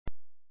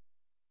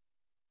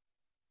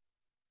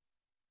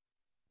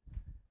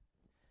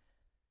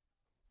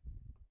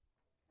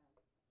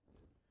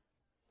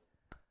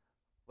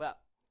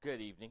Good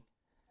evening.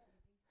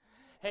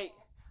 Hey,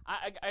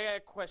 I got a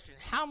question.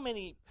 How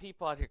many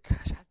people out here?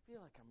 Gosh, I feel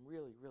like I'm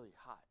really, really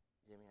hot,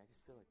 Jimmy. I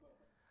just feel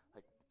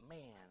like man,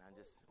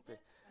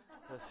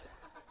 just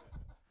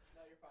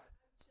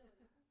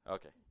okay,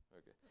 okay.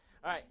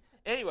 All right.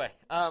 Anyway,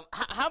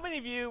 how many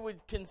of you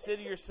would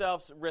consider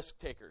yourselves risk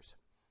takers?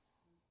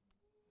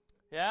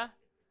 Yeah.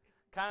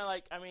 Kind of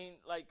like, I mean,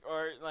 like,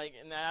 or like,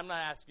 and I'm not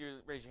asking you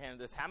to raise your hand on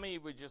this. How many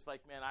would just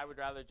like, man, I would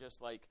rather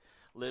just like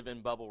live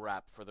in bubble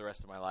wrap for the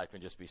rest of my life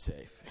and just be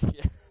safe.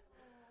 Yeah.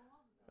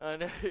 I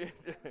know.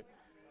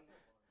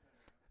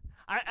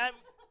 I,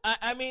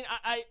 I mean,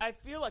 I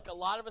feel like a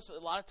lot of us, a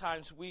lot of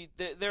times,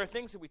 there are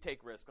things that we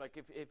take risk. Like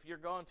if you're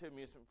going to an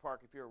amusement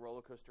park, if you're a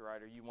roller coaster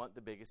rider, you want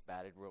the biggest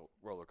batted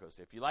roller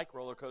coaster. If you like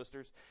roller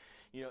coasters,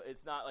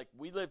 it's not like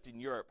we lived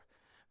in Europe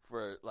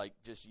for like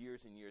just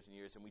years and years and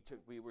years, and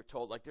we were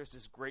told like there's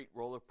this great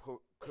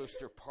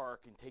coaster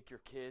park and take your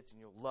kids and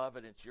you'll love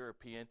it. It's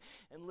European,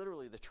 and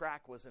literally the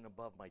track wasn't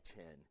above my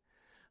chin.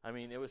 I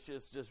mean, it was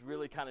just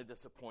really kind of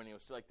disappointing. It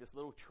was like this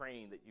little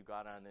train that you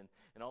got on,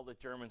 and all the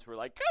Germans were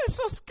like, "It's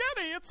so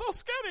scary! It's so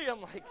scary!"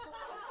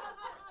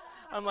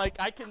 I'm like,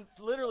 I can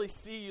literally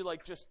see you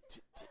like just,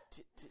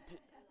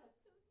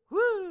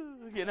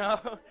 woo,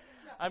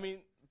 I mean,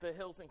 the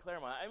hills in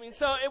Claremont. I mean,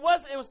 so it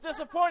was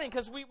disappointing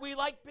because we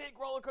like big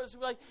roller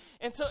coasters.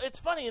 And so it's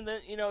funny. And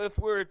if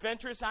we're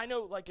adventurous, I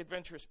know like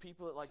adventurous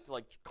people that like to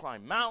like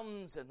climb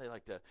mountains, and they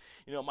like to,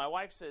 my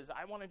wife says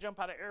I want to jump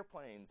out of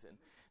airplanes and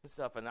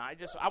stuff, and I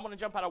want to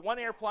jump out of one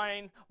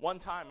airplane one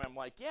time. I'm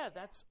like, yeah,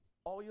 that's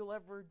all you'll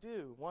ever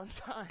do one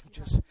time.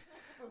 Just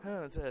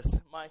it's this.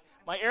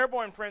 My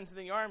airborne friends in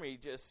the Army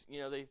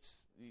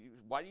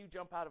why do you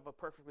jump out of a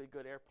perfectly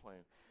good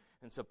airplane?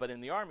 And so, but in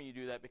the Army, you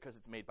do that because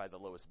it's made by the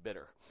lowest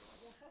bidder.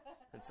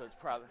 And so it's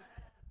probably,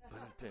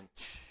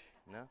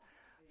 no.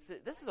 See,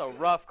 this is a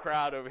rough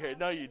crowd over here.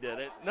 No, you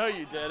didn't. No,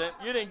 you didn't.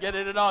 You didn't get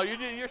it at all.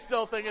 You're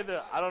still thinking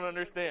that I don't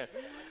understand.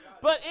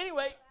 But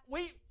anyway,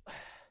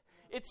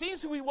 it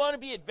seems we want to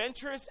be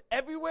adventurous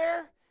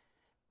everywhere,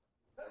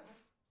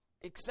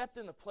 except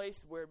in the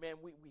place where, man,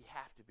 we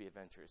have to be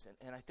adventurous.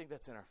 And I think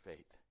that's in our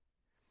faith.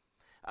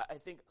 I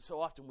think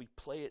so often we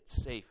play it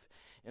safe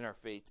in our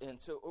faith. And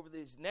so over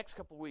these next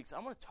couple of weeks,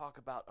 I'm going to talk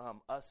about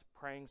us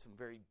praying some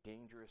very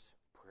dangerous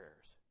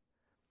prayers.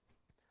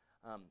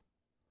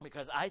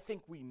 Because I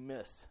think we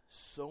miss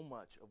so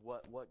much of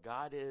what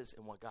God is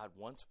and what God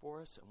wants for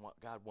us and what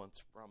God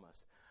wants from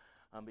us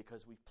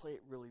because we play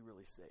it really,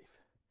 really safe.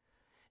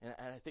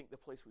 And I think the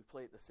place we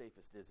play it the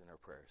safest is in our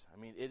prayers. I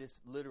mean, it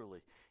is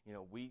literally,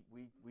 we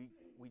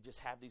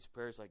just have these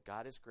prayers like,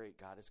 God is great,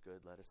 God is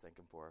good, let us thank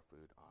him for our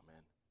food,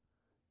 amen.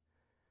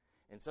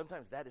 And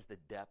sometimes that is the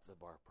depth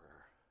of our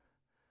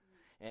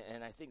prayer.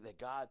 And I think that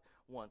God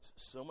wants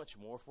so much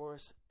more for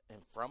us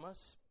and from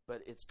us,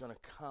 but it's going to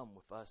come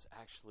with us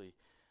actually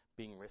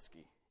being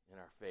risky in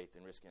our faith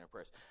and risky in our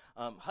prayers.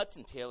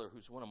 Hudson Taylor,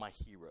 who's one of my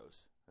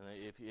heroes,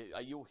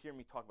 and you'll hear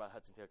me talk about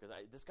Hudson Taylor because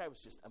this guy was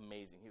just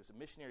amazing. He was a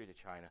missionary to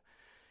China,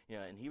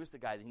 and he was the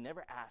guy that he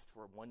never asked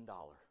for $1.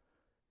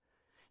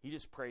 He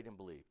just prayed and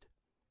believed.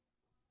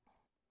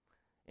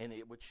 And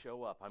it would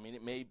show up. I mean,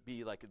 it may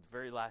be like the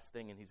very last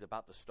thing, and he's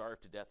about to starve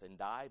to death and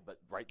die, but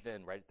right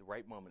then, right at the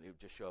right moment, it would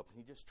just show up. And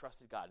he just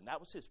trusted God, and that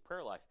was his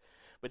prayer life.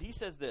 But he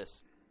says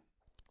this,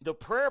 the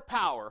prayer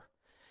power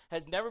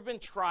has never been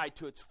tried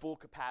to its full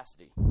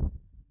capacity.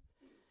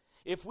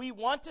 If we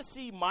want to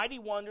see mighty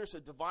wonders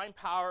of divine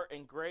power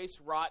and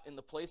grace wrought in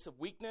the place of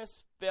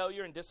weakness,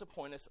 failure, and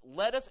disappointment,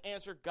 let us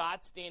answer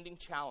God's standing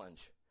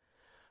challenge.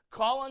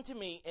 Call unto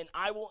me, and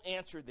I will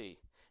answer thee,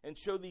 and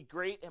show thee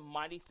great and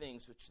mighty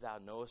things which thou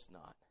knowest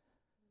not.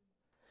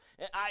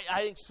 And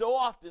I think so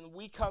often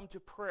we come to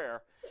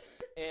prayer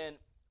and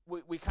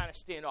we kind of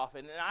stand off.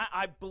 And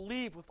I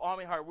believe with all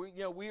my heart,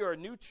 we are a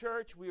new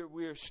church.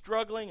 We are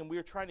struggling, and we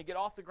are trying to get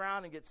off the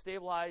ground and get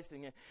stabilized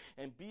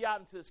and be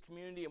out into this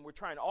community, and we're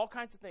trying all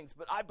kinds of things.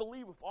 But I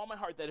believe with all my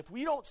heart that if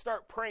we don't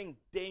start praying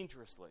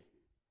dangerously,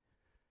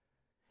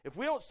 if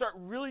we don't start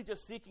really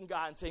just seeking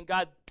God and saying,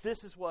 God,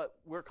 this is what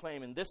we're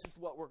claiming, this is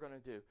what we're going to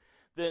do,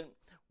 then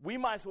we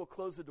might as well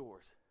close the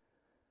doors.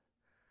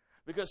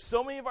 Because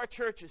so many of our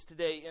churches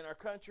today in our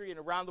country and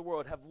around the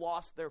world have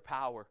lost their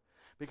power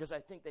because I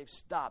think they've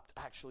stopped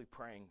actually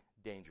praying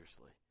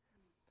dangerously.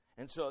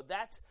 And so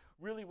that's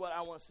really what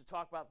I want us to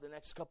talk about the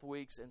next couple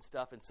weeks and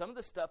stuff. And some of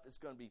the stuff is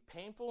going to be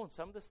painful and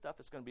some of the stuff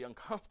is going to be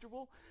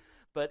uncomfortable,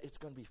 but it's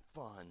going to be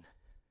fun.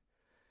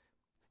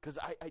 Because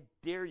I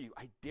dare you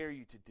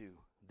to do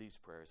these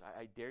prayers.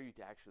 I dare you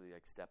to actually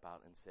step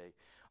out and say,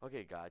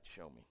 okay, God,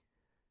 show me.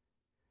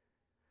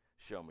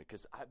 Show me,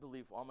 because I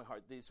believe with all my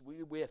heart,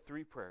 we have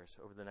 3 prayers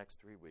over the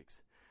next 3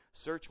 weeks.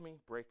 Search me,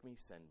 break me,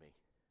 send me.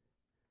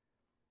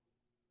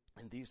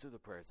 And these are the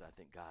prayers I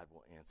think God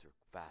will answer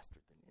faster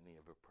than any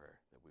other prayer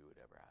that we would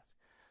ever ask.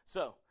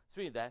 So,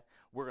 speaking of that,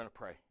 we're going to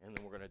pray, and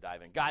then we're going to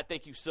dive in. God,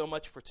 thank you so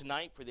much for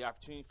tonight, for the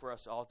opportunity for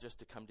us all just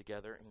to come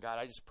together. And God,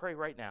 I just pray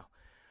right now,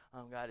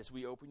 God, as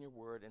we open your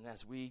word and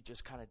as we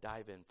just kind of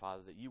dive in,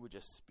 Father, that you would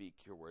just speak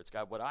your words.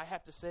 God, what I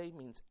have to say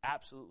means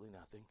absolutely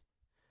nothing.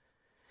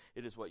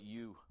 It is what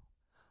you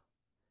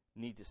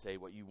need to say,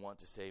 what you want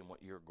to say, and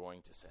what you're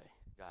going to say.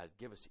 God,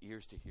 give us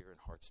ears to hear and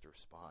hearts to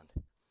respond.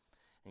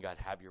 And God,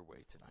 have your way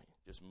tonight.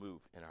 Just move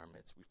in our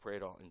midst. We pray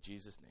it all in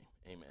Jesus'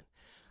 name. Amen.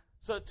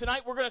 So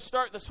tonight we're going to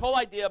start this whole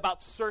idea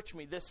about search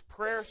me, this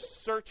prayer,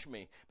 search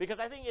me, because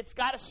I think it's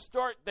got to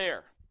start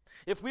there.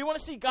 If we want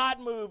to see God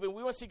move, and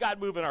we want to see God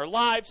move in our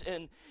lives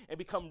and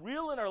become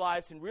real in our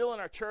lives and real in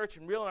our church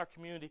and real in our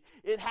community,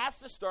 it has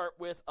to start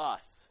with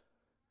us.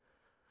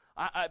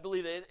 I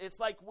believe that it's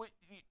like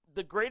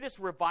the greatest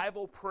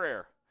revival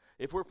prayer.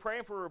 If we're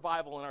praying for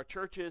revival in our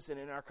churches and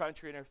in our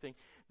country and everything,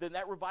 then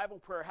that revival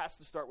prayer has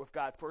to start with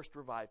God, first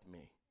revive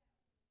me.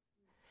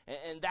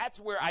 And that's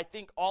where I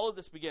think all of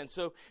this begins.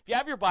 So if you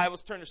have your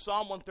Bibles, turn to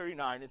Psalm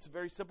 139. It's a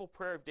very simple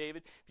prayer of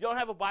David. If you don't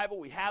have a Bible,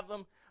 we have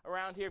them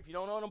around here. If you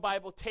don't own a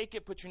Bible, take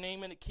it, put your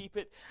name in it, keep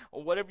it,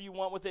 or whatever you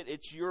want with it.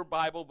 It's your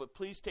Bible, but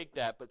please take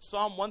that. But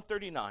Psalm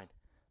 139,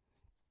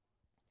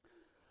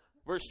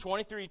 verse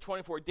 23,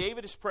 24.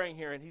 David is praying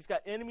here, and he's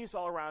got enemies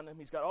all around him.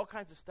 He's got all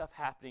kinds of stuff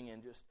happening,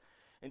 and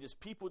just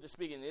people just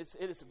speaking. It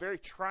is a very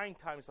trying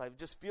time in his life. It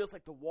just feels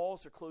like the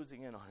walls are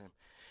closing in on him.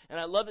 And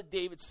I love that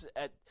David's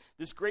at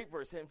this great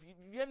verse. And if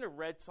you haven't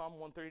read Psalm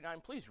 139,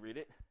 please read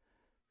it.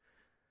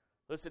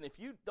 Listen, if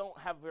you don't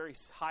have very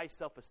high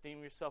self-esteem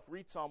of yourself,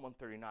 read Psalm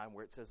 139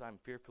 where it says, I'm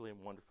fearfully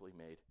and wonderfully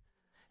made.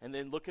 And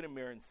then look in a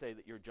mirror and say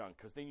that you're junk,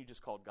 because then you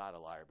just called God a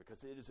liar,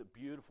 because it is a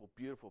beautiful,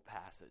 beautiful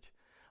passage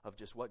of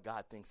just what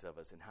God thinks of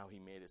us and how he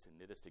made us and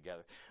knit us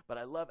together. But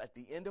I love at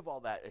the end of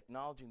all that,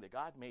 acknowledging that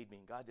God made me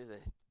and God did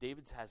it.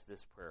 David has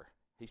this prayer.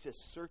 He says,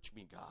 search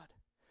me, God,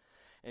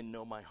 and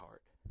know my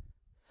heart.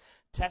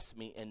 Test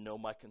me and know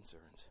my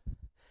concerns.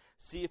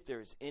 See if there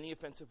is any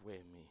offensive way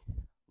in me.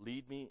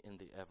 Lead me in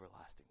the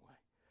everlasting way.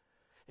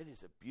 It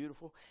is a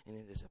beautiful and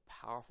it is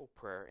a powerful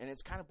prayer. And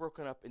it's kind of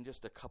broken up in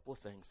just a couple of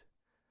things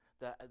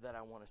that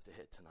I want us to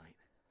hit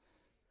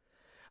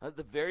tonight.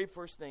 The very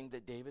first thing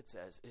that David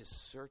says is,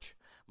 search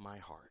my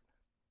heart.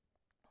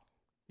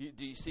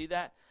 Do you see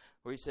that?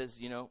 Where he says,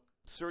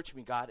 search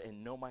me, God,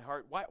 and know my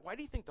heart. Why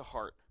do you think the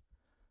heart?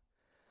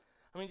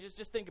 I mean,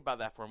 just think about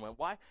that for a moment.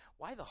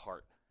 Why the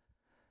heart?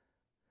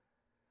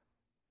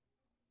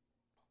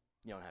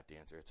 You don't have to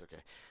answer. It's okay.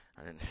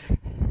 I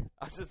didn't.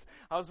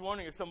 I was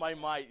wondering if somebody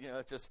might,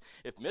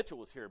 if Mitchell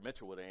was here,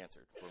 Mitchell would have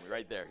answered for me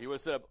right there. He would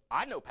have said,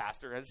 I know,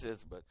 Pastor, as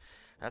is, but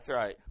that's all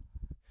right.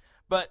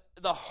 But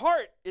the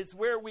heart is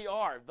where we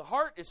are. The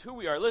heart is who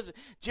we are. Listen,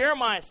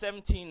 Jeremiah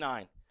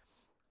 17:9.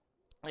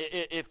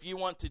 If you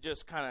want to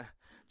just kind of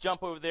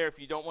jump over there, if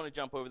you don't want to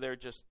jump over there,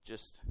 just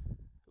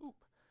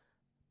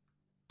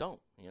don't,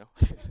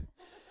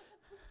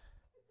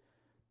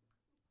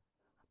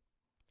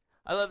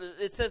 I love it.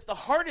 It says, the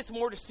heart is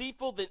more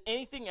deceitful than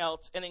anything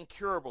else and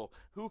incurable.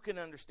 Who can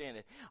understand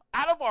it?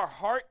 Out of our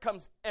heart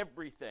comes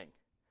everything.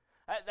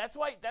 That's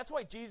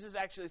why Jesus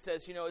actually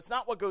says, it's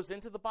not what goes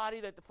into the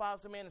body that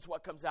defiles a man, it's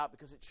what comes out,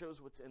 because it shows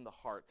what's in the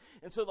heart.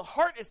 And so the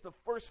heart is the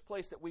first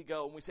place that we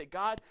go, and we say,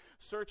 God,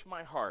 search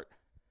my heart.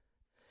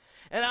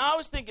 And I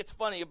always think it's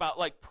funny about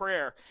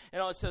prayer,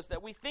 and it says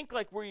that we think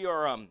like we're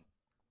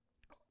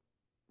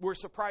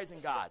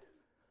surprising God.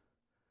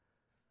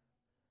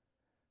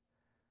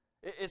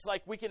 It's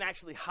like we can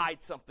actually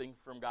hide something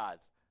from God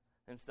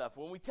and stuff.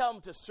 When we tell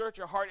him to search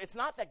our heart, it's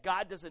not that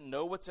God doesn't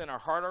know what's in our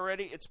heart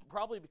already. It's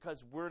probably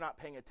because we're not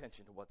paying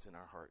attention to what's in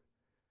our heart.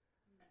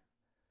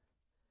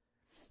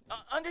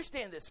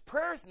 Understand this.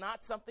 Prayer is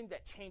not something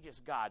that changes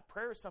God.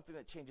 Prayer is something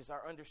that changes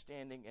our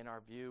understanding and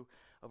our view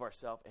of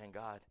ourselves and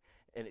God,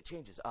 and it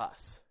changes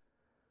us.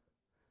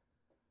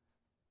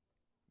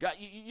 God,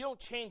 you don't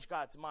change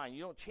God's mind.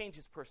 You don't change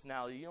his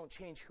personality. You don't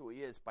change who he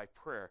is by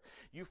prayer.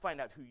 You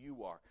find out who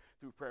you are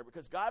through prayer,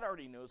 because God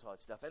already knows all that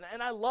stuff.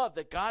 And I love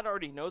that God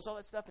already knows all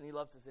that stuff, and he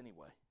loves us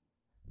anyway.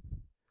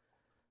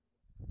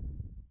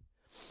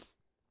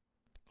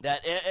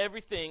 That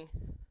everything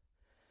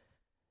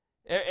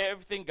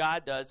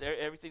God does,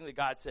 everything that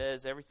God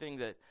says, everything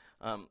that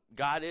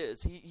God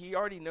is, he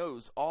already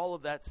knows all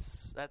of that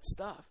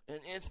stuff. And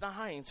it's not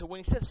hiding. So when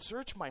he says,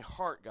 search my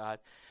heart, God,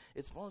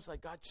 it's almost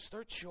like, God,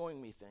 start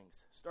showing me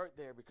things. Start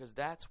there, because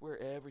that's where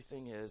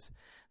everything is.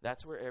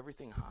 That's where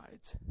everything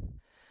hides.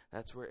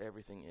 That's where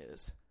everything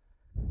is.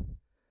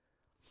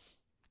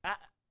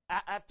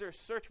 After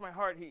search my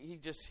heart,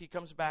 he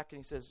comes back and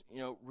he says,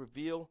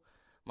 reveal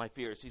my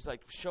fears. He's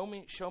like, show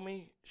me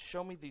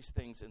these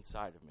things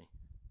inside of me.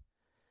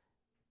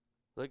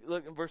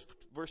 Look in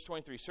verse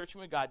 23. Search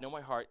me, God, know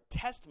my heart.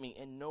 Test me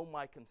and know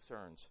my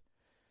concerns.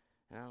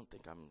 And I don't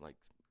think I'm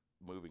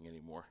moving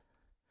anymore.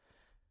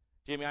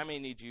 Jamie, I may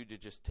need you to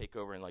just take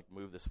over and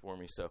move this for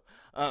me. So,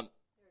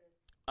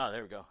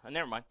 there we go.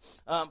 Never mind.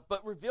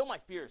 But reveal my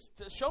fears.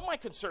 Show my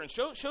concerns.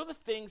 Show the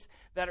things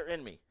that are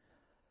in me.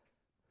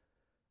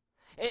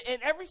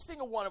 And every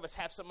single one of us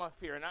have some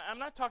fear. And I'm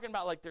not talking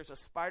about there's a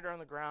spider on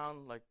the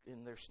ground,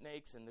 and there's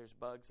snakes and there's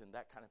bugs and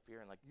that kind of fear,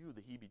 and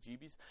the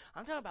heebie-jeebies.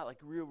 I'm talking about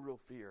real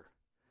fear.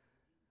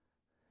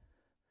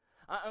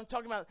 I'm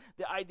talking about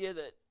the idea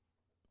that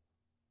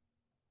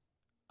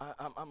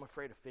I'm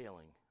afraid of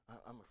failing.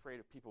 I'm afraid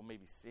of people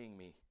maybe seeing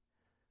me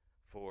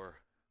for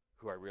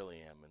who I really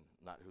am and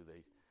not who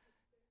they.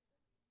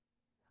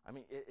 I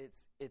mean,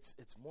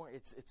 it's more.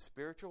 It's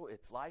spiritual.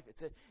 It's life.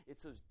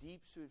 It's those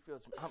deep, sweet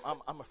feelings.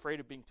 I'm afraid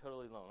of being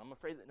totally alone. I'm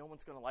afraid that no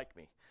one's going to like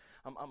me.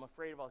 I'm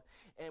afraid of all.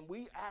 And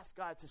we ask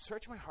God to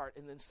search my heart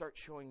and then start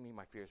showing me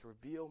my fears,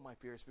 reveal my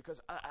fears. Because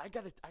I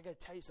gotta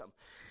tell you something.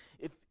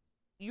 If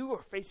you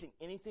are facing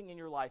anything in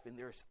your life and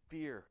there's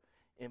fear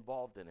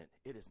involved in it,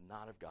 it is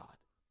not of God.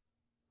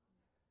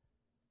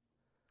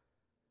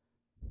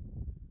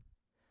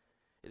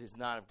 It is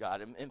not of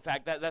God. In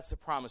fact, that's the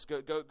promise.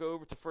 Go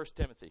over to 1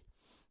 Timothy.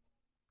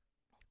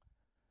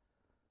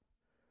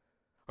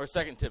 Or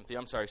 2 Timothy,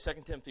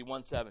 2 Timothy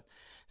 1:7. It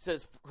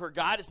says, for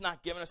God has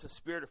not given us a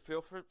spirit of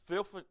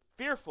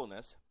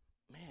fearfulness.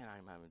 Man,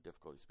 I'm having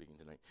difficulty speaking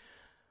tonight.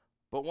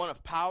 But one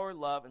of power,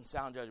 love, and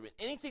sound judgment.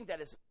 Anything that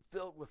is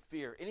filled with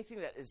fear, anything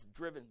that is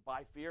driven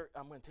by fear,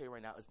 I'm going to tell you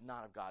right now, is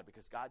not of God,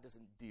 because God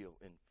doesn't deal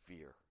in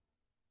fear.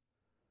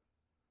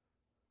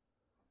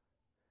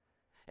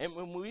 And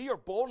when we are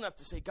bold enough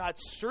to say, God,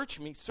 search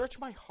me, search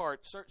my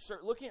heart,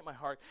 start looking at my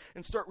heart,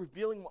 and start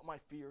revealing what my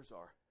fears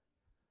are.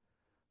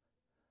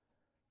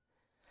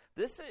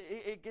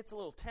 It gets a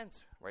little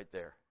tense right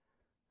there.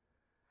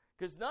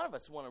 Because none of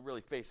us want to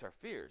really face our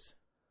fears.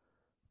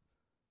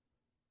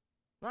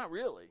 Not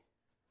really.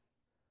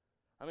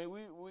 I mean,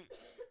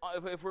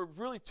 if we're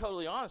really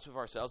totally honest with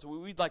ourselves,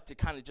 we'd like to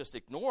kind of just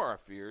ignore our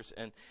fears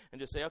and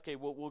just say, okay,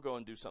 we'll go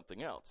and do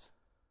something else.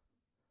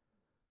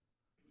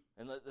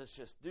 And let's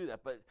just do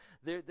that. But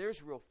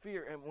there's real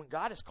fear. And when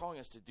God is calling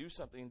us to do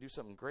something and do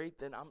something great,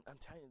 then I'm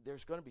telling you,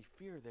 there's going to be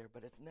fear there,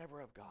 but it's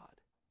never of God.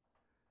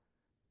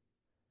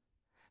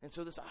 And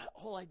so this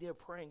whole idea of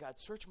praying, God,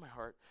 search my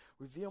heart,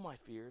 reveal my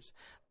fears,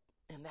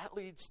 and that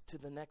leads to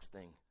the next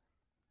thing,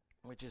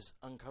 which is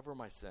uncover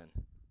my sin.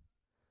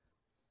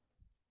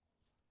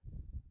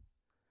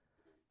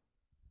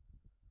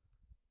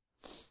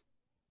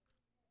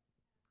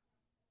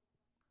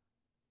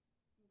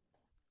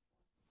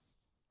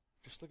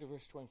 Just look at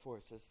verse 24.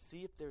 It says,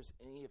 see if there's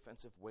any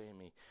offensive way in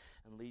me,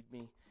 and lead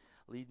me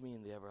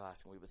in the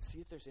everlasting way. But see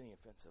if there's any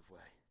offensive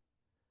way.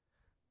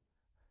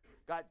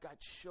 God,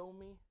 show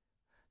me.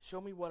 Show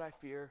me what I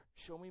fear.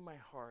 Show me my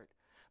heart.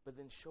 But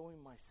then show me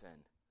my sin.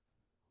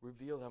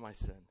 Reveal that my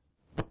sin.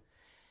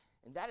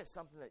 And that is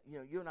something that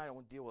you and I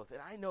don't deal with.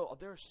 And I know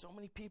there are so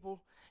many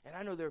people, and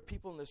I know there are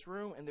people in this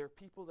room, and there are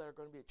people that are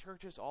going to be at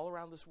churches all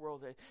around this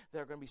world that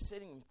are going to be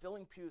sitting and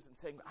filling pews and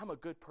saying, I'm a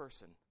good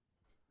person.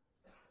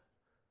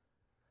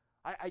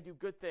 I do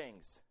good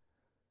things.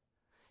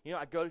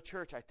 I go to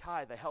church, I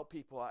tithe, I help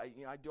people, I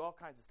do all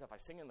kinds of stuff. I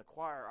sing in the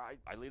choir,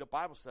 I lead a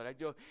Bible study,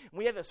 and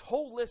we have this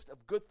whole list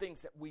of good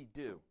things that we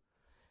do.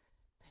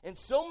 And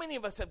so many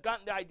of us have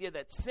gotten the idea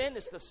that sin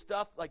is the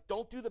stuff, like,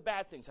 don't do the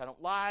bad things. I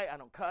don't lie, I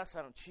don't cuss,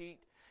 I don't cheat,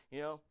 I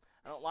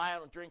don't lie, I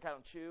don't drink, I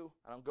don't chew,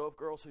 I don't go with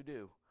girls who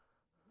do.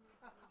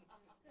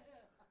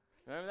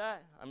 Remember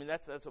that? I mean,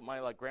 that's what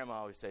my grandma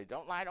always say.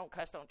 Don't lie, don't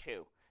cuss, don't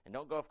chew. And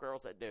don't go with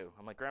girls that do.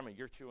 I'm like, Grandma,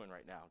 you're chewing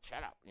right now.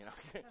 Shut up,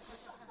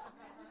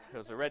 It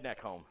was a redneck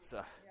home,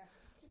 so.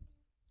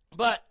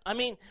 But, I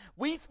mean,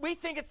 we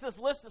think it's this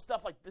list of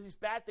stuff like these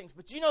bad things.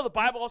 But the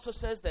Bible also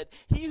says that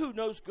he who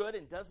knows good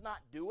and does not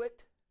do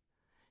it,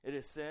 it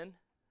is sin.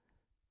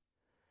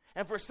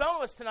 And for some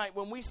of us tonight,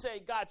 when we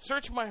say, God,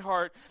 search my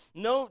heart,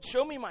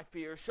 show me my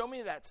fears, show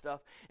me that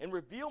stuff, and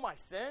reveal my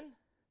sin,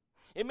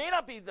 it may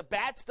not be the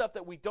bad stuff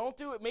that we don't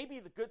do. It may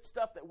be the good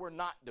stuff that we're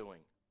not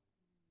doing.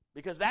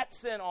 Because that's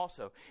sin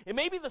also. It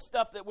may be the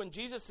stuff that when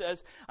Jesus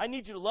says, I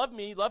need you to love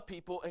me, love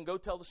people, and go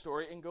tell the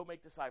story, and go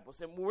make disciples,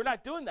 and we're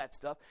not doing that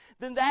stuff,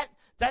 then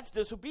that's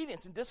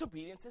disobedience, and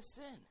disobedience is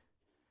sin.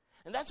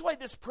 And that's why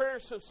this prayer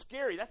is so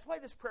scary. That's why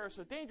this prayer is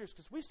so dangerous,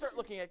 because we start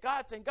looking at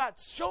God saying, God,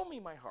 show me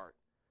my heart.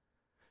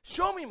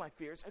 Show me my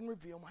fears, and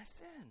reveal my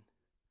sin.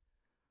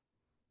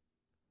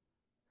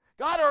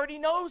 God already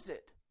knows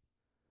it.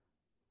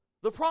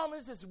 The problem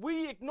is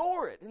we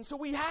ignore it. And so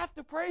we have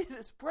to pray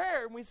this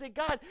prayer. And we say,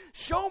 God,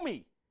 show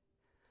me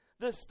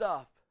this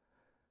stuff.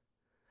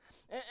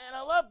 And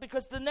I love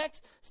because the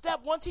next step,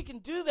 once he can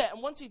do that,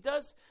 and once he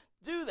does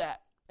do that,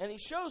 and he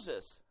shows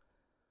us,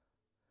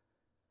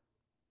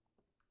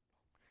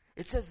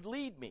 it says,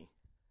 lead me.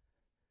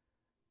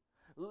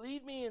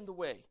 Lead me in the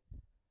way.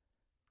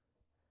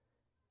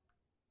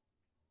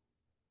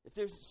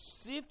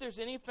 See if there's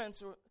any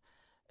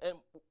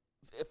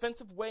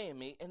offensive way in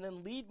me, and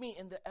then lead me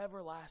in the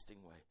everlasting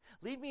way.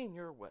 Lead me in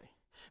your way.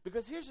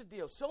 Because here's the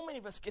deal. So many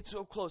of us get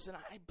so close, and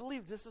I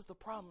believe this is the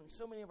problem in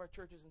so many of our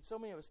churches and so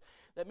many of us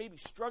that may be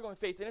struggling with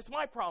faith. And it's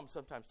my problem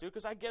sometimes, too,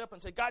 because I get up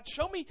and say, God,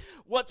 show me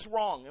what's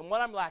wrong and what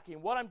I'm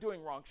lacking, what I'm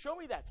doing wrong. Show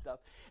me that stuff.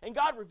 And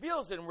God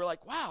reveals it, and we're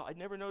like, wow, I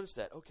never noticed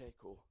that. Okay,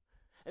 cool.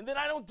 And then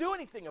I don't do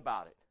anything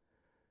about it.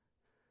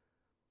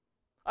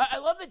 I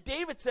love that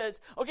David says,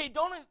 okay,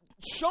 don't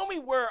show me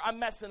where I'm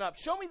messing up.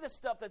 Show me the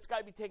stuff that's got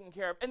to be taken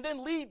care of, and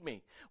then lead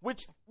me,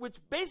 which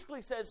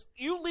basically says,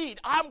 you lead,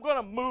 I'm going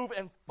to move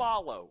and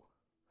follow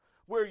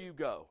where you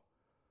go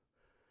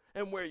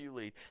and where you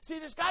lead. See,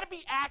 there's got to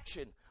be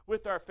action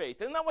with our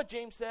faith. Isn't that what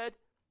James said?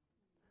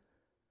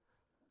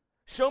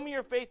 Show me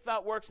your faith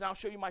without works, and I'll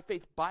show you my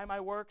faith by my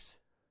works.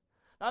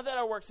 Not that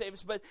our work saves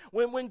us, but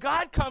when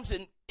God comes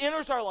and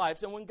enters our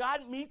lives, and when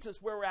God meets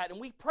us where we're at, and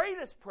we pray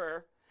this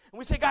prayer, and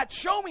we say, God,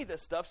 show me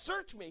this stuff,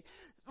 search me,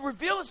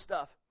 reveal this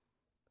stuff,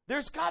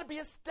 there's got to be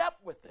a step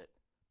with it.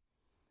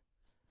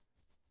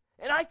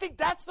 And I think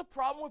that's the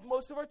problem with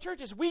most of our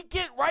churches. We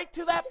get right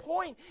to that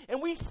point,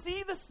 and we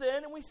see the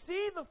sin, and we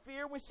see the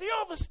fear, and we see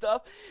all the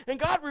stuff, and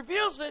God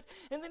reveals it,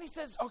 and then he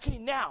says, okay,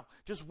 now,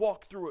 just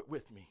walk through it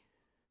with me.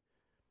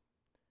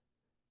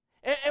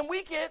 And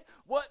we get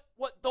what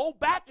the old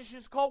Baptists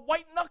used to call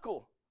white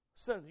knuckle.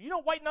 So, you know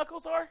what white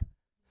knuckles are?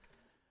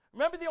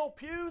 Remember the old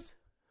pews?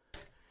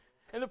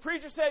 And the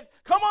preacher said,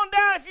 come on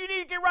down if you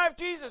need to get right with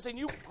Jesus. And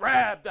you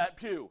grabbed that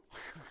pew.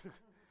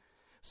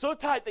 So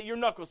tight that your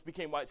knuckles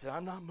became white. Said,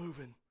 I'm not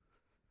moving.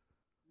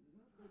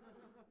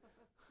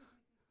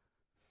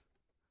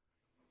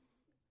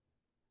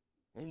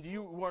 And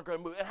you weren't going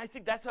to move. And I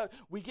think that's how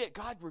we get.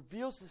 God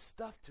reveals this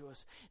stuff to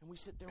us. And we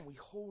sit there and we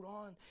hold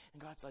on.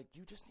 And God's like,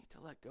 you just need to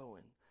let go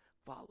and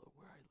follow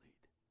where I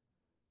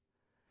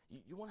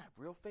lead. You want to have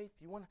real faith?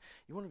 You want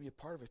to be a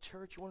part of a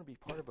church? You want to be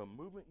part of a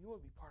movement? You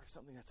want to be part of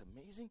something that's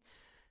amazing?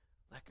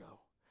 Let go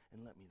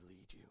and let me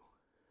lead you.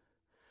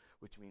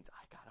 Which means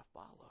I got to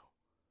follow.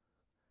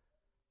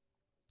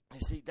 You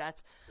see,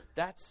 that's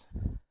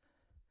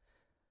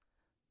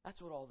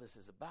what all this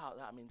is about.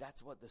 I mean,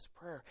 that's what this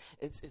prayer,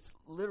 it's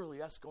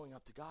literally us going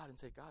up to God and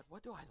say, God,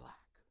 what do I lack?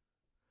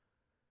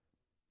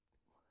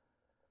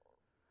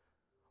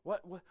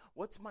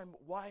 What's my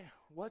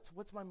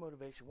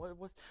motivation?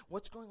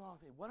 What's going on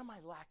with me? What am I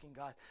lacking,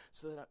 God?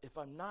 So that if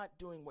I'm not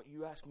doing what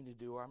you ask me to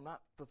do, or I'm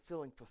not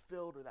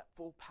fulfilled, or that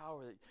full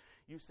power that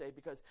you say,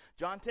 because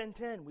John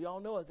 10:10, we all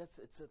know it.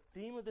 It's a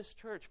theme of this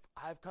church.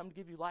 I've come to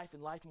give you life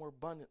and life more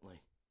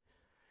abundantly.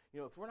 You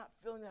know, if we're not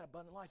feeling that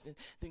abundant life,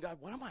 then God,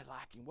 what am I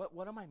lacking?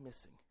 What am I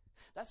missing?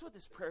 That's what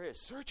this prayer is.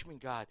 Search me,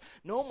 God.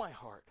 Know my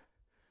heart.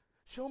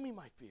 Show me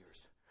my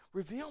fears.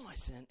 Reveal my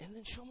sin, and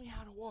then show me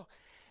how to walk.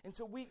 And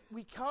so we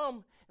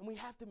come and we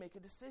have to make a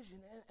decision.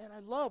 And I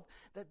love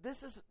that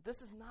this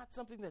is not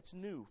something that's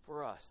new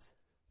for us.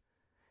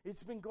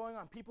 It's been going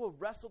on. People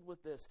have wrestled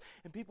with this,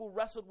 and people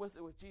wrestled with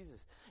it with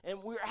Jesus.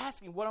 And we're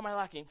asking, what am I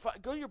lacking?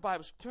 Go to your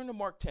Bibles. Turn to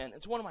Mark 10.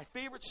 It's one of my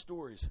favorite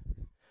stories.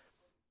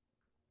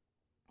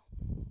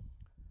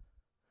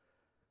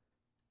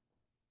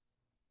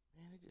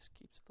 Man, it just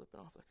keeps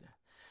flipping off like that.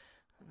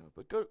 I don't know,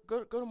 but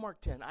go to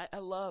Mark 10. I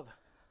love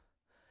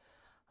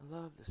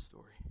this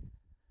story.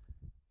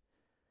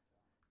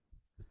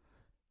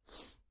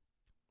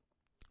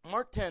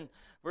 Mark 10,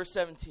 verse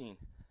 17.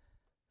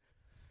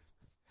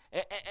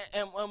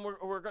 And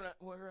we're gonna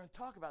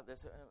talk about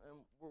this, and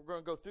we're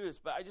gonna go through this.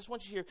 But I just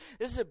want you to hear.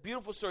 This is a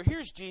beautiful story.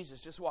 Here's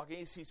Jesus just walking.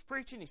 He's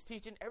preaching. He's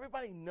teaching.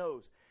 Everybody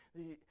knows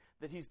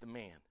that he's the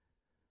man.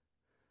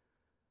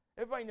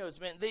 Everybody knows,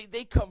 man.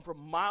 They come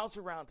from miles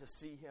around to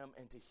see him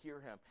and to hear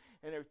him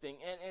and everything.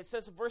 And it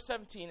says in verse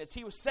 17, as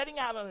he was setting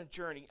out on a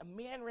journey, a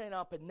man ran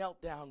up and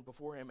knelt down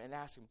before him and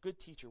asked him, "Good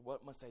teacher,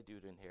 what must I do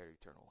to inherit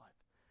eternal life?"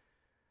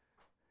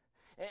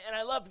 And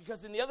I love,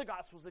 because in the other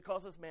Gospels, it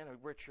calls this man a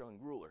rich young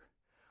ruler,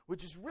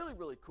 which is really,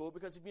 really cool,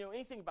 because if you know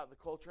anything about the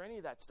culture, any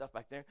of that stuff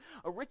back there,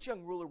 a rich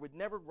young ruler would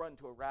never run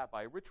to a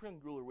rabbi. A rich young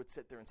ruler would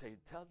sit there and say,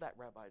 "Tell that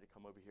rabbi to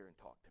come over here and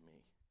talk to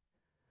me."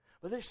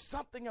 But there's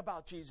something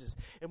about Jesus.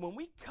 And when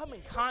we come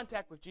in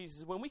contact with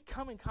Jesus, when we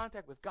come in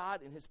contact with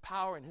God and his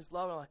power and his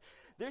love,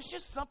 there's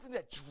just something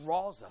that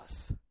draws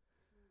us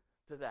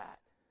to that.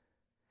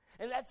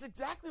 And that's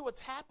exactly what's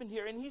happened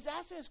here. And he's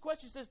asking this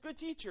question. He says, "Good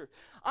teacher,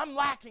 I'm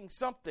lacking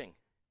something.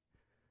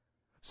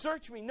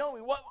 Search me, know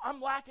me. I'm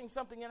lacking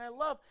something." And I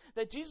love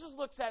that Jesus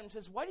looks at him and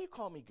says, "Why do you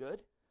call me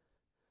good?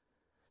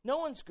 No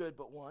one's good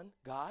but one,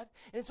 God."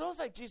 And it's almost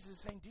like Jesus is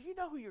saying, do you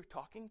know who you're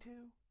talking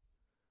to?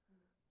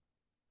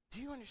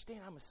 Do you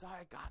understand I'm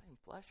Messiah, God in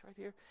flesh right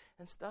here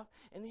and stuff?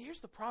 And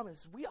here's the problem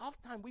is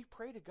oftentimes we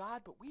pray to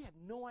God, but we have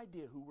no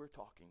idea who we're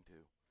talking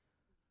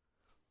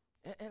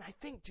to. And I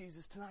think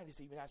Jesus tonight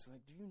is even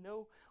asking, do you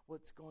know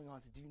what's going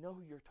on? Do you know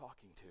who you're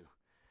talking to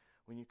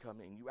when you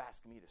come in and you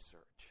ask me to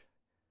search?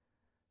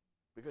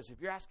 Because if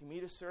you're asking me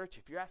to search,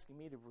 if you're asking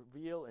me to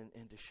reveal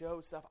and to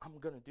show stuff, I'm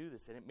going to do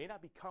this. And it may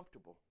not be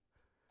comfortable,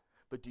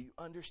 but do you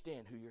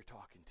understand who you're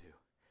talking to?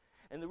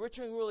 And the rich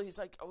young ruler, he's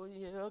like, "Oh,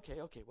 yeah,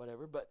 okay,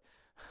 whatever." But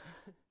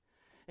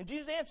and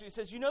Jesus answered, he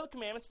says, "You know the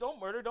commandments: don't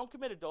murder, don't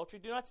commit adultery,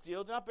 do not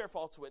steal, do not bear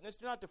false witness,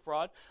 do not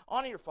defraud,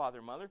 honor your father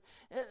and mother."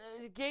 And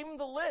he gave him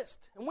the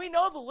list. And we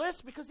know the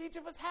list because each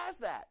of us has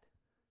that.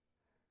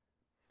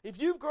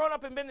 If you've grown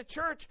up and been to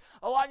church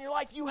a lot in your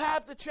life, you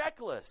have the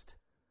checklist.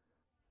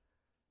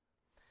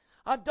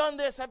 I've done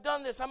this.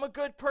 I'm a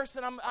good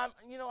person.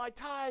 I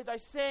tithe, I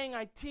sing,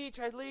 I teach,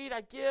 I lead,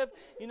 I give.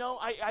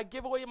 I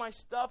give away my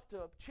stuff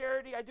to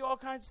charity. I do all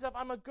kinds of stuff.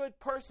 I'm a good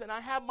person. I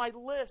have my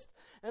list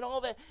and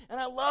all that. And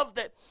I love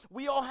that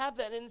we all have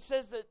that. And it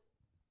says that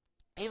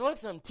he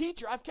looks at him,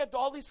 "Teacher, I've kept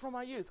all these from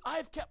my youth.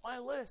 I've kept my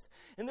list."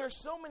 And there's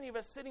so many of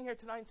us sitting here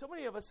tonight, and so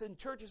many of us in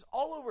churches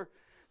all over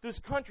this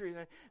country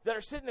that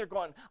are sitting there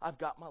going, "I've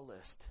got my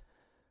list."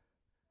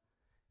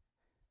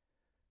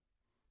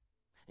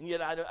 And yet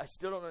I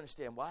still don't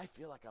understand why I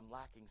feel like I'm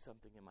lacking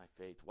something in my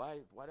faith. Why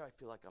do I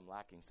feel like I'm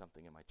lacking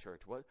something in my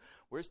church?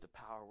 Where's the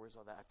power? Where's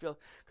all that? I feel,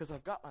 because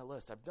I've got my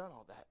list. I've done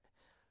all that.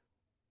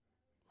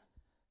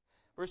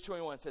 Verse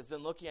 21 says,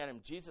 then looking at him,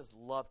 Jesus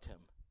loved him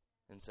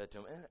and said to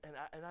him,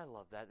 and I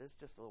love that. It's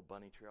just a little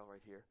bunny trail right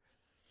here.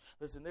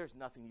 Listen, there's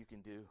nothing you can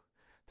do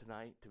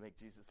tonight to make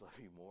Jesus love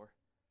you more.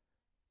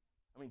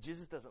 I mean,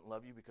 Jesus doesn't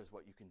love you because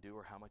what you can do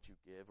or how much you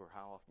give or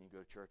how often you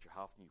go to church or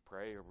how often you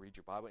pray or read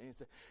your Bible. And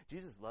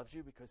Jesus loves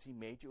you because he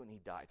made you and he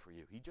died for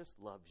you. He just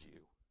loves you.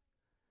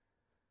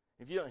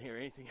 If you don't hear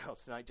anything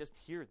else tonight, just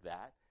hear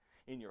that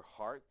in your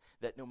heart,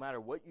 that no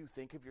matter what you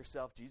think of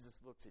yourself, Jesus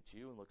looks at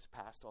you and looks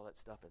past all that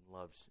stuff and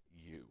loves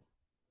you.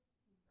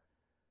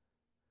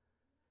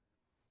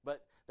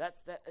 But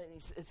that's that. And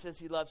it says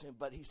he loves him,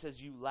 but he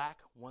says you lack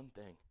one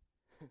thing.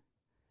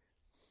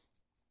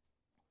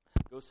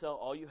 Go sell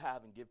all you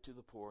have and give to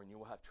the poor, and you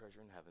will have treasure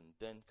in heaven.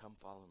 Then come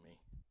follow me.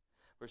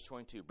 Verse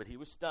 22, but he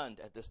was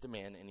stunned at this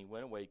demand, and he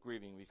went away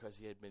grieving because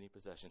he had many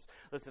possessions.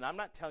 Listen, I'm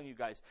not telling you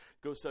guys,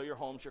 go sell your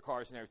homes, your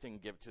cars, and everything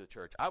and give it to the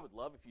church. I would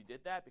love if you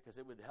did that because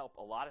it would help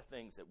a lot of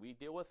things that we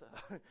deal with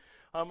on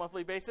a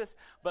monthly basis.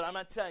 But I'm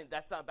not telling you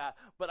that's not bad.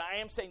 But I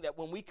am saying that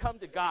when we come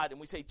to God and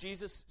we say,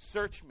 Jesus,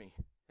 search me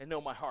and know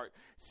my heart.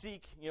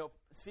 See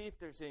if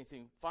there's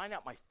anything. Find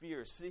out my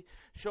fears.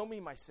 Show me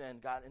my sin,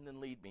 God, and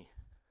then lead me.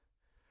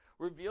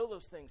 Reveal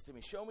those things to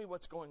me. Show me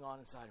what's going on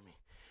inside of me.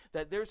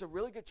 That there's a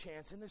really good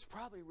chance, and there's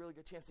probably a really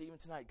good chance that even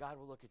tonight God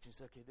will look at you and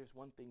say, okay, there's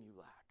one thing you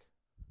lack.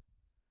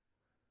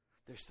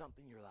 There's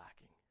something you're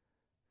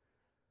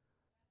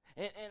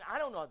lacking. And I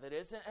don't know what that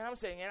is. And I'm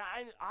saying, and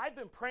I've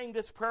been praying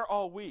this prayer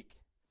all week.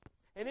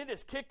 And it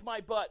has kicked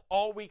my butt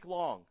all week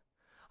long.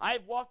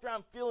 I've walked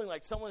around feeling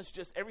like someone's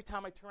just, every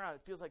time I turn around,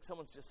 it feels like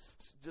someone's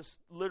just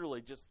literally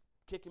just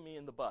kicking me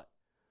in the butt.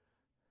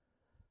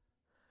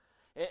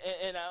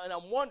 And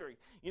I'm wondering,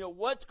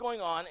 what's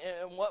going on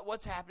and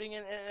what's happening,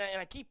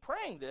 and I keep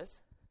praying this.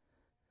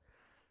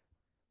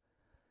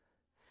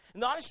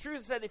 And the honest truth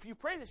is that if you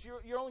pray this,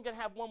 you're only going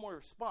to have one more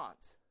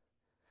response.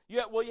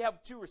 You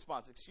have two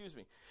responses, excuse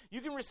me.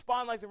 You can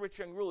respond like the rich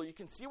young ruler. You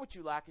can see what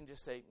you lack and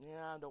just say,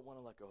 I don't want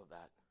to let go of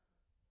that.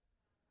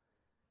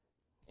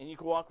 And you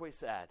can walk away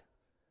sad.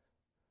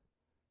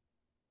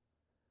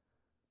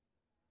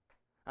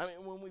 I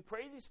mean, when we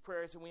pray these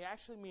prayers and we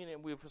actually mean it,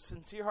 and we have a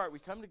sincere heart, we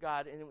come to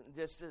God, and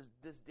this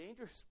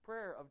dangerous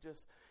prayer of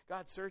just,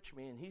 God, search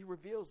me, and he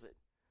reveals it.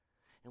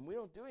 And we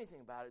don't do anything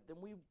about it, then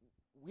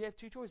we have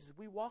two choices.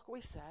 We walk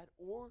away sad,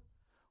 or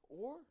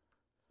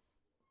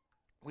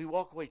we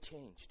walk away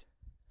changed.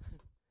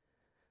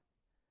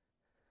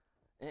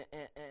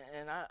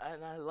 and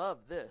I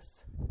love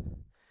this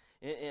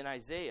in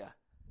Isaiah.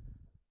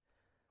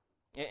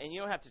 And you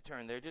don't have to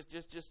turn there.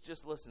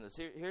 Just listen to this.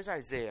 Here's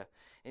Isaiah.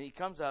 And he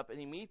comes up and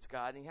he meets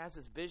God and he has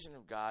this vision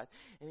of God.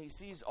 And he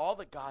sees all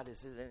that God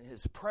is and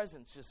his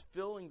presence just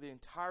filling the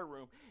entire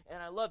room.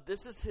 And I love,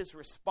 this is his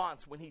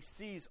response when he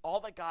sees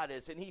all that God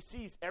is and he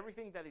sees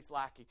everything that he's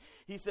lacking.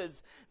 He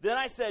says, then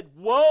I said,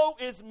 woe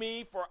is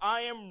me, for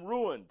I am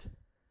ruined.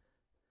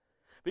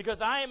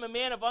 Because I am a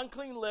man of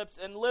unclean lips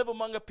and live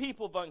among a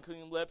people of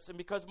unclean lips, and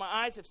because my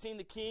eyes have seen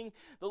the King,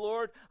 the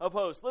Lord of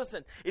hosts.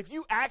 Listen, if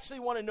you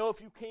actually want to know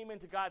if you came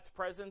into God's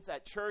presence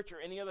at church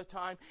or any other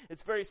time,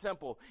 it's very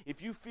simple.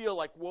 If you feel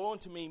like, woe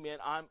unto me, man,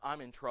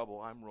 I'm in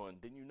trouble, I'm ruined,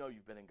 then you know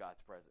you've been in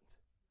God's presence.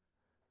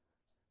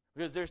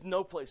 Because there's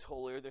no place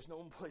holier, there's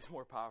no place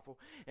more powerful.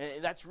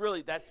 And that's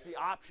the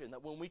option,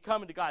 that when we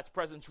come into God's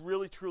presence,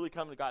 really truly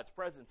come into God's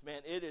presence,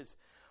 man, it is,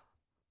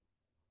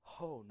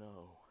 oh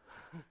no.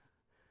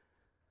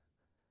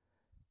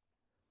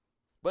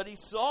 But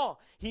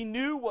he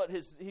knew what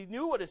his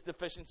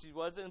deficiency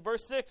was. In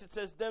verse 6 it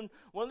says, then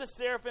one of the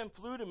seraphim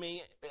flew to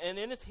me, and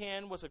in his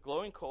hand was a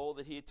glowing coal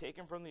that he had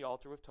taken from the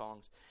altar with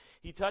tongs.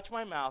 He touched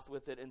my mouth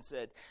with it and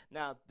said,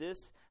 now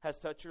this has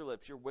touched your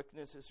lips, your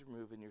wickedness is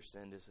removed and your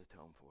sin is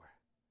atoned for.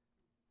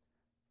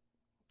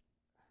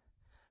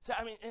 So,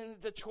 I mean, and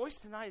the choice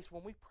tonight is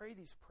when we pray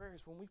these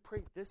prayers, when we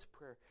pray this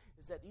prayer,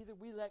 is that either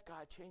we let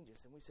God change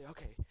us and we say,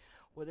 okay,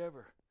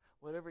 whatever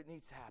it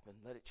needs to happen,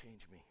 let it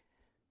change me.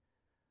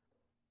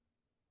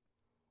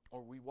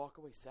 Or we walk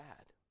away sad.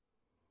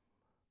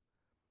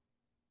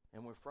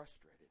 And we're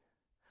frustrated.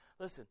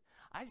 Listen,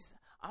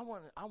 I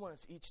want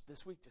us each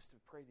this week just to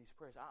pray these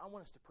prayers. I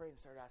want us to pray and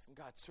start asking,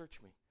 God, search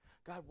me.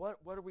 God,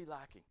 what are we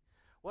lacking?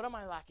 What am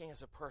I lacking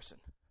as a person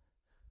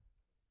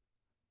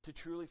to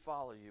truly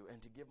follow you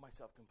and to give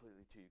myself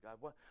completely to you? God,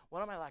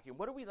 what am I lacking?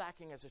 What are we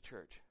lacking as a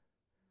church?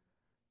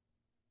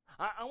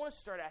 I want to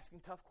start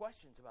asking tough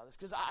questions about this,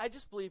 because I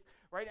just believe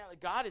right now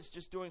that God is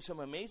just doing some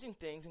amazing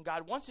things, and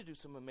God wants to do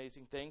some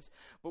amazing things,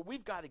 but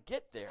we've got to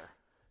get there.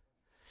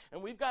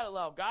 And we've got to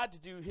allow God to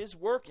do his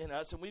work in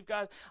us, and we've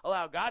got to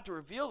allow God to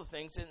reveal the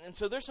things. And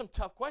so there's some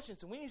tough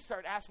questions, and we need to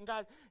start asking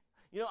God,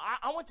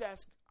 I want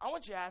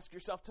you to ask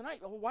yourself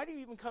tonight, well, why do you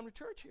even come to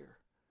church here?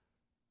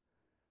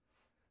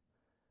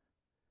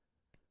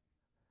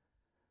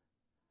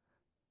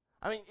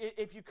 I mean,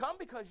 if you come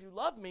because you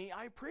love me,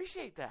 I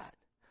appreciate that.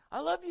 I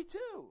love you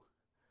too.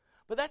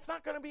 But that's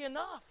not going to be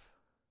enough.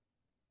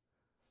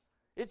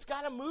 It's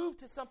got to move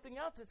to something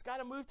else. It's got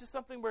to move to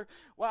something where,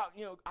 wow,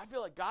 I feel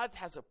like God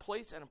has a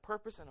place and a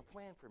purpose and a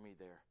plan for me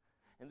there.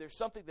 And there's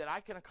something that I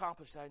can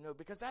accomplish that I know,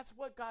 because that's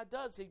what God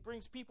does. He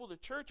brings people to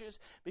churches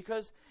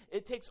because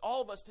it takes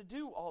all of us to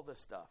do all this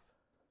stuff.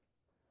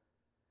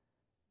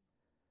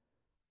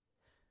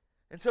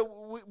 And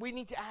so we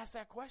need to ask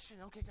that question.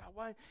 Okay, God,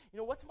 why?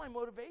 What's my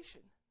motivation?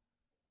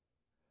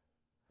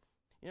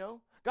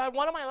 God,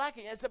 what am I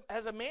lacking?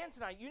 As a man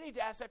tonight, you need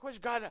to ask that question.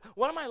 God,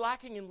 what am I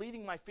lacking in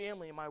leading my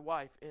family and my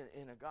wife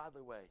in a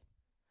godly way,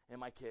 and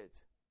my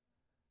kids?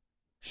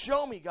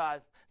 Show me,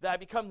 God, that I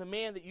become the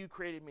man that you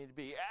created me to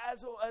be.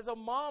 As a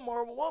mom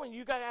or a woman,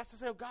 you got to ask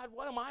yourself, God,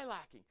 what am I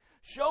lacking?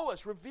 Show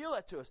us, reveal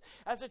that to us.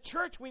 As a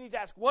church, we need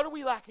to ask, what are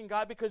we lacking,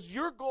 God? Because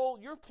your goal,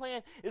 your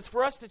plan is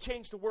for us to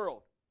change the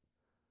world.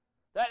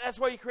 That's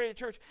why you created a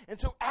church. And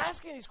so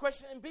asking these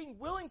questions and being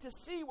willing to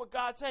see what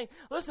God's saying.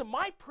 Listen,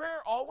 my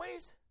prayer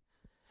always,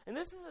 and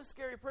this is a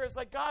scary prayer, it's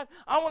like, God,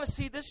 I want to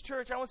see this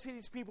church, I want to see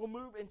these people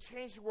move and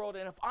change the world.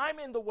 And if I'm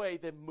in the way,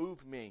 then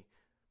move me.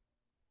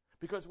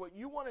 Because what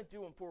you want to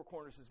do in Four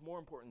Corners is more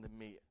important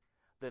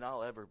than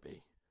I'll ever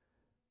be.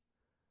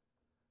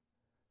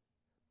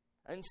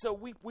 And so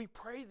we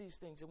pray these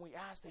things and we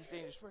ask these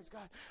dangerous prayers.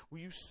 God, will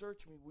you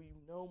search me? Will you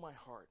know my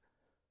heart?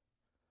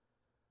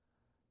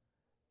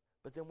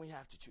 But then we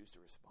have to choose to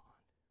respond.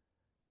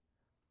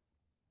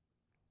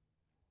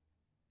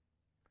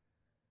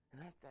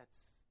 And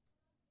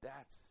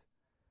that's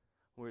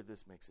where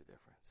this makes a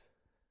difference.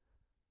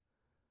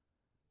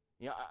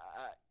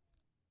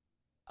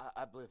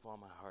 I believe with all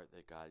my heart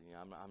that God,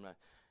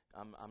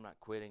 I'm not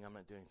quitting. I'm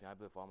not doing anything. I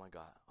believe with all my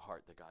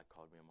heart that God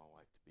called me and my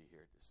wife to be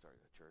here to start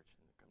a church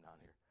and to come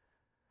down here,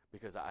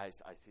 because I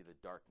see the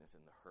darkness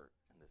and the hurt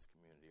in this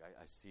community.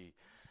 I see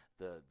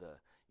the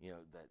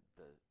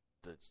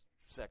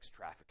sex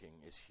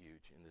trafficking is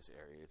huge in this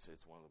area. It's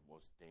one of the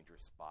most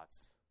dangerous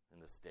spots in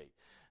the state,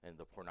 and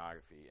the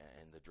pornography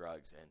and the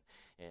drugs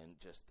and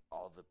just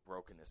all the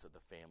brokenness of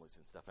the families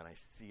and stuff. And I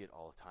see it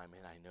all the time,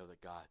 and I know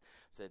that God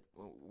said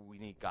we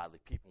need godly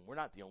people. We're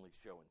not the only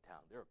show in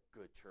town. There are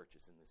good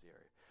churches in this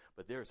area,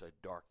 but there's a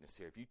darkness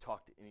here. If you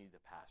talk to any of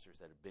the pastors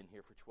that have been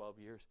here for 12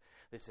 years,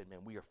 they said,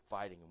 man, we are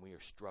fighting and we are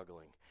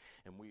struggling,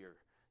 and we are,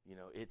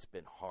 it's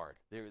been hard.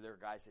 There are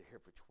guys that are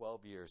here for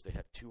 12 years. They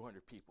have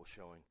 200 people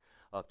showing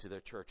up to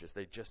their churches.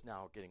 They just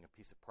now are getting a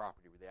piece of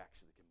property where they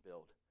actually can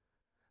build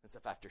and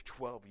stuff after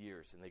 12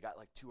 years, and they got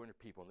like 200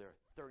 people, and there are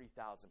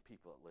 30,000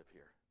 people that live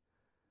here.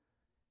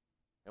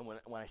 And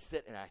when I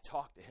sit and I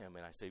talk to him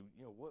and I say,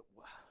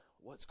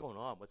 what's going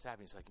on? What's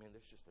happening? He's like, man,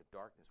 there's just a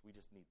darkness. We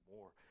just need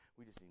more.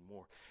 We just need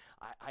more.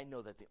 I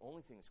know that the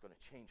only thing that's going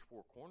to change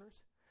Four Corners,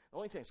 the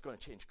only thing that's going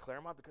to change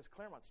Claremont, because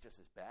Claremont's just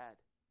as bad.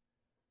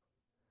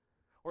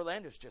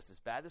 Orlando's just as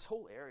bad. This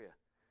whole area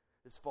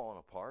is falling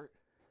apart.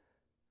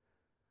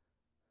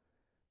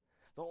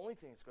 The only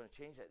thing that's going to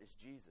change that is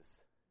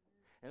Jesus.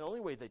 And the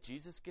only way that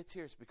Jesus gets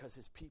here is because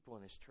his people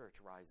in his church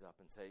rise up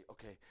and say,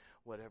 okay,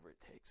 whatever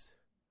it takes.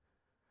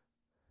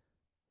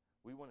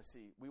 We want to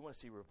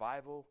see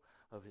revival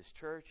of his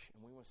church,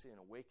 and we want to see an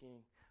awakening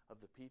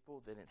of the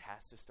people. Then it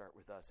has to start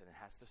with us, and it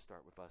has to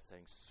start with us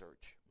saying,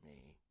 search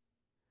me.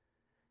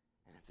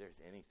 And if there's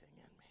anything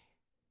in me,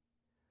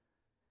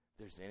 if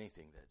there's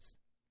anything that's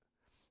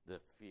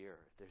the fear,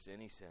 if there's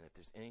any sin, if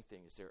there's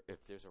anything,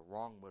 if there's a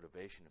wrong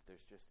motivation, if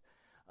there's just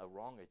a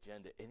wrong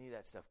agenda, any of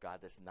that stuff, God,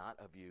 that's not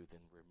of you, then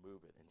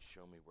remove it and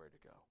show me where to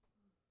go.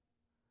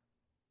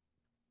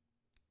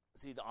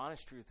 See, the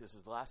honest truth is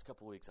the last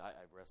couple of weeks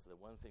I've wrestled.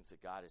 One of the things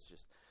that God has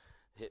just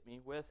hit me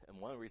with, and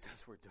one of the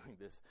reasons we're doing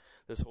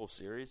this whole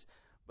series,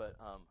 but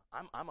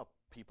I'm a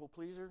people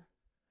pleaser.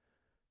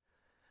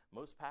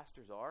 Most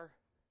pastors are.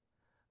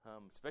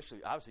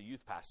 Especially, I was a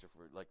youth pastor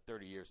for like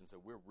 30 years, and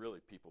so we're really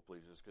people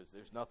pleasers, because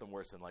there's nothing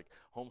worse than like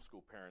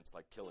homeschool parents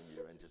like killing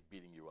you and just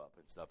beating you up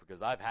and stuff,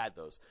 because I've had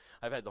those.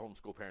 I've had the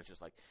homeschool parents just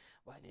like,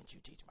 why didn't you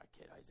teach my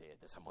kid Isaiah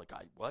this? I'm like,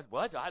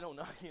 what? I don't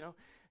know,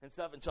 and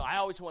stuff. And so I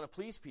always want to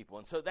please people,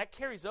 and so that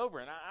carries over,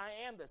 and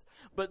I am this.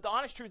 But the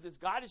honest truth is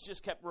God has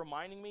just kept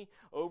reminding me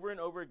over and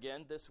over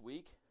again this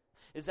week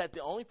is that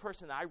the only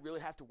person that I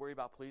really have to worry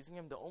about pleasing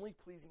him, the only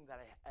pleasing that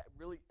I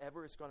really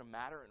ever is going to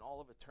matter in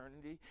all of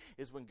eternity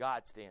is when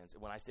God stands.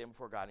 And when I stand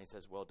before God and he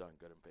says, well done,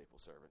 good and faithful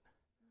servant.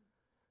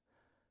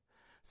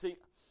 See,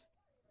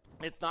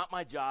 it's not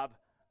my job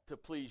to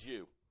please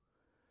you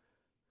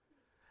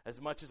as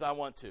much as I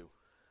want to.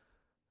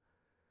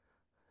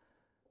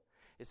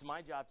 It's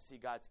my job to see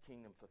God's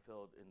kingdom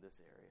fulfilled in this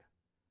area.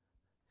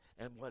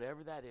 And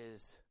whatever that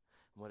is,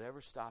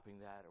 whatever's stopping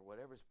that or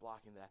whatever's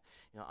blocking that,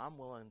 I'm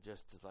willing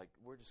just to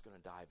we're just going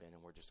to dive in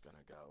and we're just going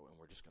to go and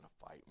we're just going to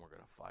fight and we're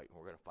going to fight and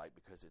we're going to fight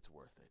because it's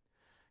worth it.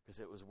 Because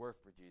it was worth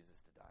for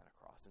Jesus to die on a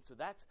cross. And so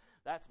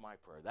that's my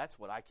prayer. That's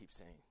what I keep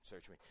saying,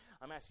 search me.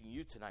 I'm asking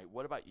you tonight,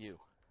 what about you?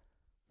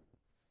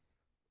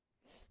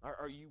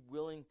 Are you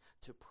willing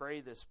to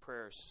pray this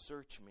prayer,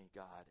 search me,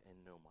 God, and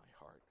know my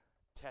heart.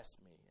 Test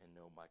me and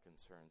know my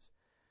concerns.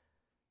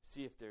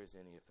 See if there is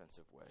any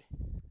offensive way.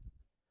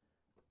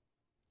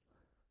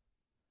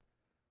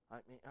 I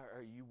mean,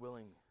 are you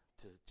willing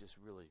to just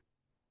really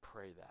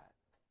pray that?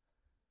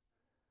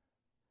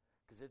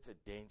 Because it's a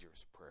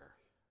dangerous prayer.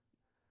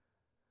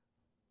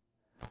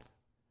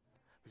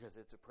 Because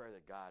it's a prayer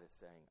that God is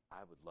saying,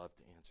 I would love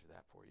to answer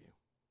that for you.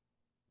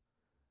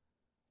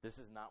 This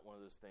is not one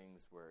of those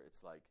things where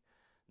it's like,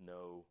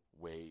 no,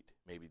 wait,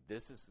 maybe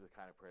this is the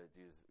kind of prayer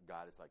that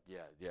God is like,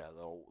 yeah,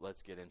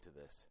 let's get into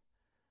this.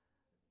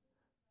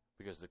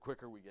 Because the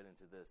quicker we get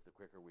into this, the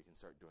quicker we can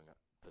start doing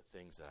the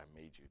things that I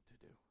made you to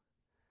do.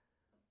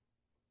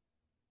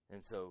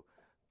 And so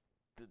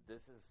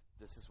this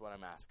is what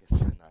I'm asking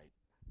tonight.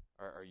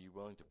 Are you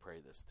willing to pray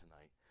this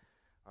tonight?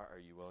 Are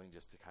you willing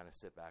just to kind of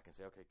sit back and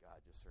say, okay, God,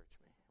 just search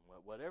me.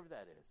 And whatever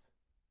that is.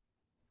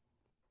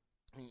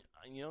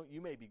 And,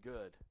 you may be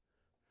good.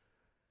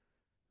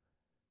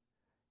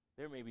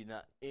 There may be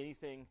not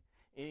anything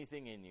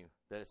in you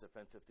that is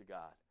offensive to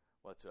God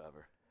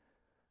whatsoever.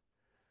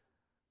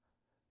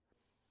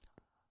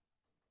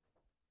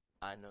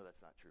 I know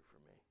that's not true for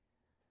me.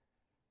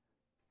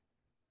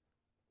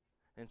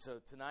 And so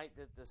tonight,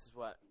 this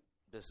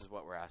is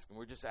what we're asking.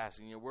 We're just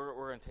asking. We're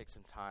going to take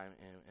some time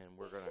and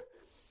we're going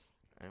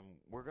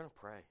to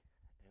pray,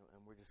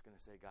 and we're just going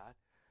to say, God,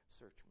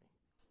 search me,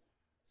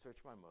 search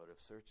my motive,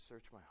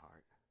 search my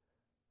heart.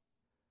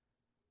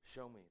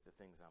 Show me the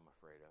things I'm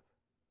afraid of.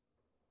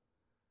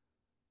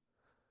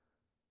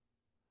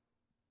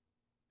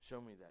 Show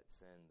me that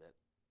sin that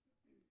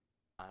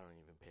I don't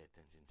even pay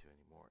attention to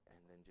anymore, and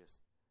then just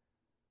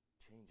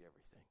change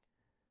everything.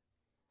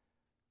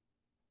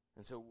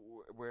 And so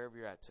wherever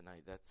you're at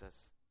tonight, that's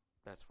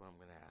what I'm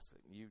going to ask.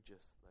 You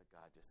just let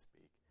God just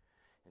speak.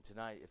 And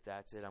tonight, if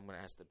that's it, I'm going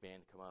to ask the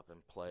band to come up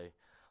and play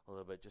a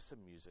little bit, just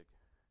some music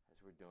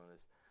as we're doing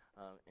this.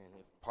 And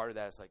if part of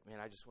that is like,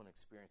 man, I just want to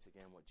experience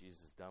again what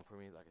Jesus has done for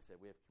me. Like I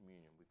said, we have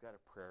communion. We've got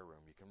a prayer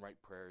room. You can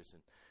write prayers,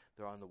 and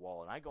they're on the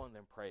wall. And I go in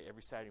there and pray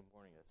every Saturday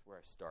morning. That's where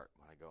I start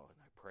when I go, and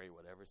I pray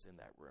whatever's in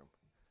that room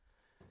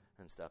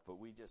and stuff. But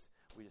we just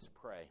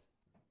pray,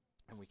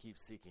 and we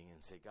keep seeking and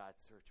say, God,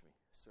 search me,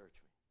 search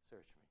me,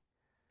 search me.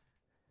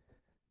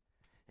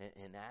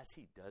 And as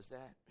he does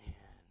that, man,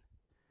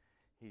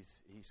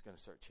 he's going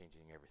to start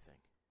changing everything.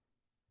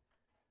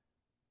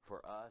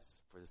 For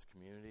us, for this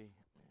community,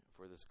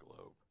 for this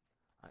globe.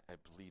 I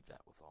believe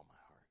that with all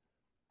my heart.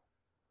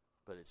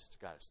 But it's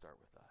got to start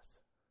with us.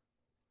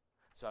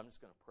 So I'm just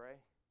going to pray,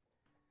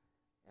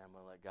 and I'm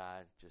going to let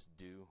God just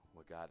do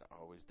what God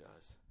always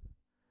does.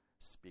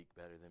 Speak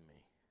better than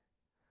me.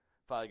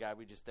 Father God,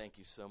 we just thank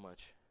you so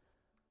much.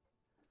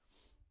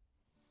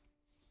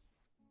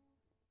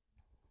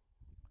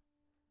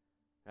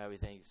 God, we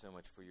thank you so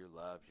much for your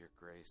love, your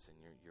grace, and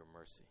your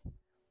mercy.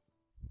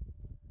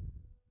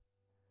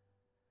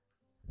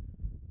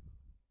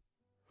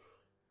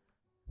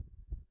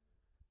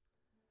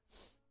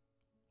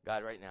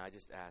 God, right now, I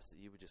just ask that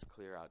you would just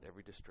clear out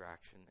every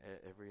distraction,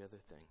 every other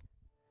thing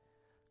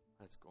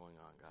that's going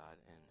on, God.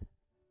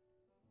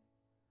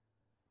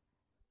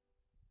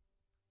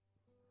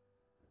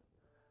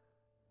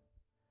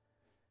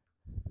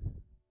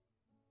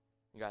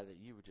 And God, that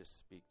you would just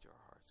speak to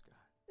our hearts, God.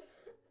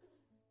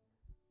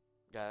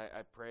 God,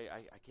 I pray,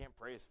 I can't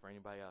pray this for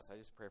anybody else. I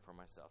just pray for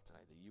myself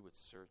tonight, that you would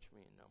search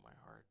me and know my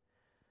heart.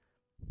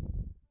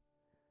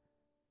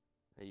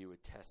 That you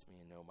would test me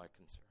and know my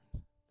concerns.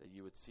 That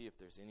you would see if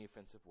there's any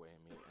offensive way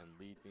in me and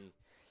lead me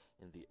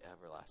in the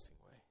everlasting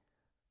way.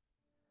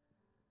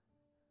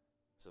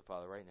 So,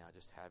 Father, right now,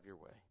 just have your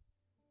way.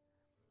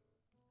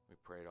 We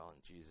pray it all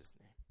in Jesus'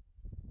 name.